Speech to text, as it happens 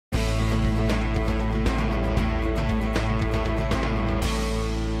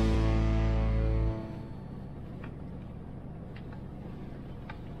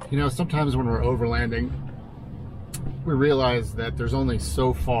You know, sometimes when we're overlanding, we realize that there's only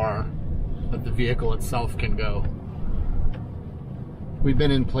so far that the vehicle itself can go. We've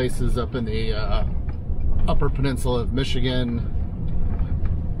been in places up in the upper peninsula of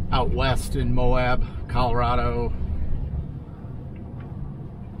Michigan, out west in Moab, Colorado,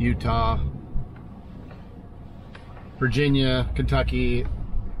 Utah, Virginia, Kentucky,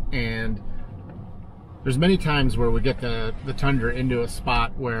 and there's many times where we get the Tundra into a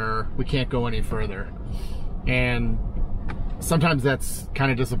spot where we can't go any further. And sometimes that's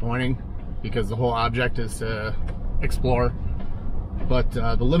kind of disappointing because the whole object is to explore. But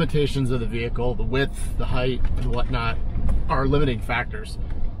the limitations of the vehicle, the width, the height, and whatnot are limiting factors.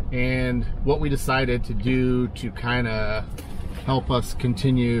 And what we decided to do to kind of help us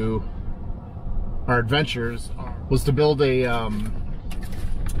continue our adventures was to build a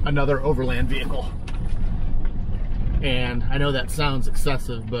another overland vehicle. And I know that sounds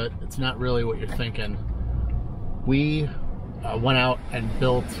excessive, but it's not really what you're thinking. We went out and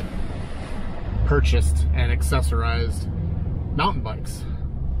purchased and accessorized mountain bikes,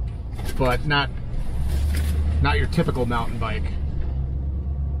 but not your typical mountain bike.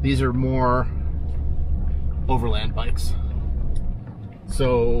 These are more overland bikes.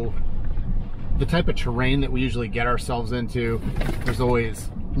 So the type of terrain that we usually get ourselves into, there's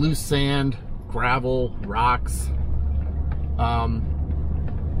always loose sand, gravel, rocks,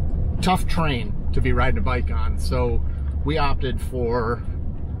 tough terrain to be riding a bike on. So we opted for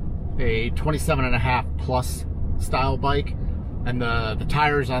a 27.5 plus style bike, and the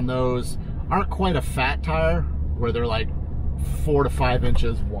tires on those aren't quite a fat tire where they're like 4 to 5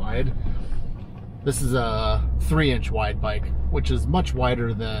 inches wide. This is a 3-inch wide bike, which is much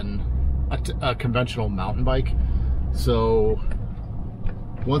wider than a conventional mountain bike. So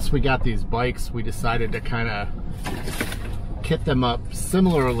once we got these bikes, we decided to kind of kit them up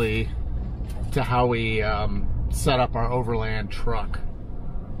similarly to how we set up our overland truck,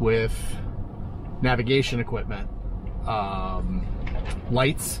 with navigation equipment,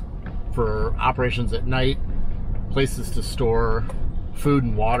 lights for operations at night, places to store food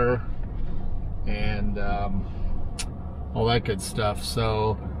and water, and all that good stuff.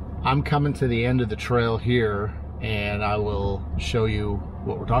 So I'm coming to the end of the trail here, and I will show you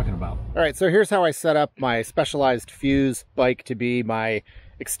what we're talking about. All right, so here's how I set up my Specialized FUZE bike to be my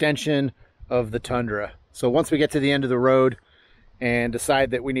extension of the Tundra. So once we get to the end of the road and decide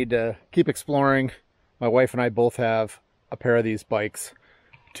that we need to keep exploring, my wife and I both have a pair of these bikes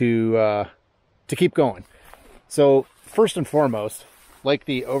to keep going. So first and foremost, like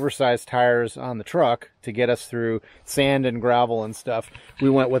the oversized tires on the truck to get us through sand and gravel and stuff, we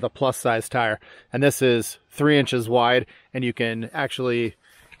went with a plus size tire. And this is 3 inches wide, and you can actually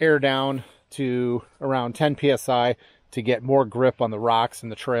air down to around 10 PSI to get more grip on the rocks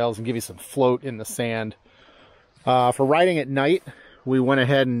and the trails and give you some float in the sand. For riding at night, we went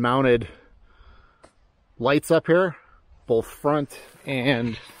ahead and mounted lights up here, both front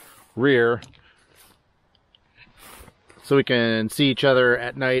and rear, so we can see each other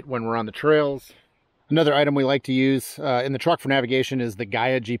at night when we're on the trails. Another item we like to use in the truck for navigation is the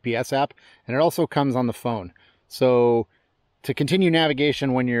Gaia GPS app, and it also comes on the phone. So to continue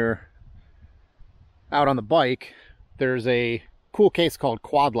navigation when you're out on the bike, there's a cool case called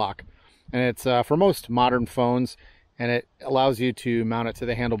Quad Lock, and it's for most modern phones, and it allows you to mount it to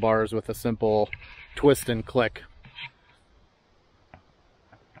the handlebars with a simple twist and click.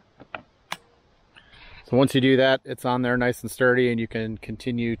 So once you do that, it's on there nice and sturdy, and you can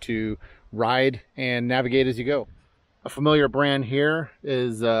continue to ride and navigate as you go. A familiar brand here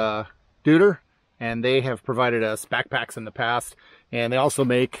is Tundras, and they have provided us backpacks in the past, and they also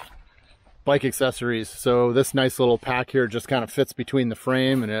make bike accessories. So this nice little pack here just kind of fits between the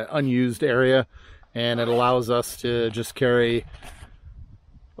frame and an unused area, and it allows us to just carry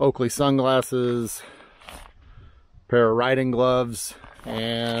Oakley sunglasses, a pair of riding gloves,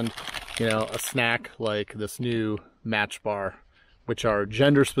 and a snack like this new match bar, which are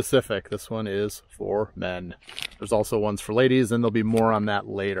gender specific. This one is for men. There's also ones for ladies, and there'll be more on that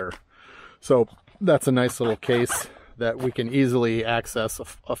later. So that's a nice little case that we can easily access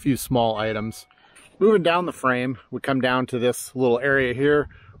a few small items. Moving down the frame, we come down to this little area here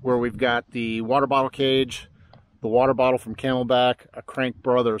where we've got the water bottle cage, the water bottle from Camelback, a Crank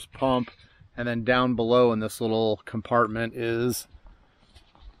Brothers pump, and then down below in this little compartment is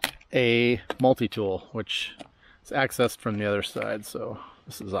a multi-tool, which is accessed from the other side, so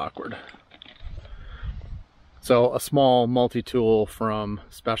this is awkward. So a small multi-tool from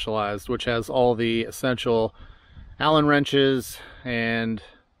Specialized, which has all the essential Allen wrenches and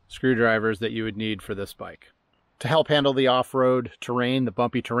screwdrivers that you would need for this bike. To help handle the off-road terrain, the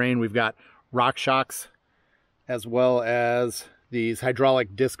bumpy terrain, we've got rock shocks as well as these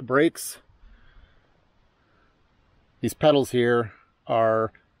hydraulic disc brakes. These pedals here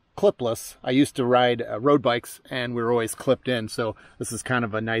are clipless. I used to ride road bikes and we were always clipped in, so this is kind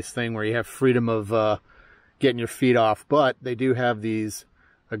of a nice thing where you have freedom of getting your feet off, but they do have these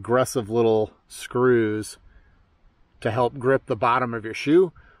aggressive little screws to help grip the bottom of your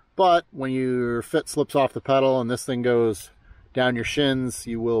shoe. But when your foot slips off the pedal and this thing goes down your shins,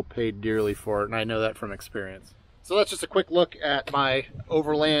 you will pay dearly for it, and I know that from experience. So that's just a quick look at my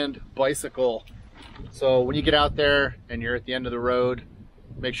Overland bicycle. So when you get out there and you're at the end of the road,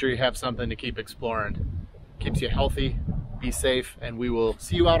 make sure you have something to keep exploring. Keeps you healthy, be safe, and we will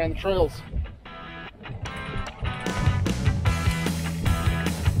see you out on the trails.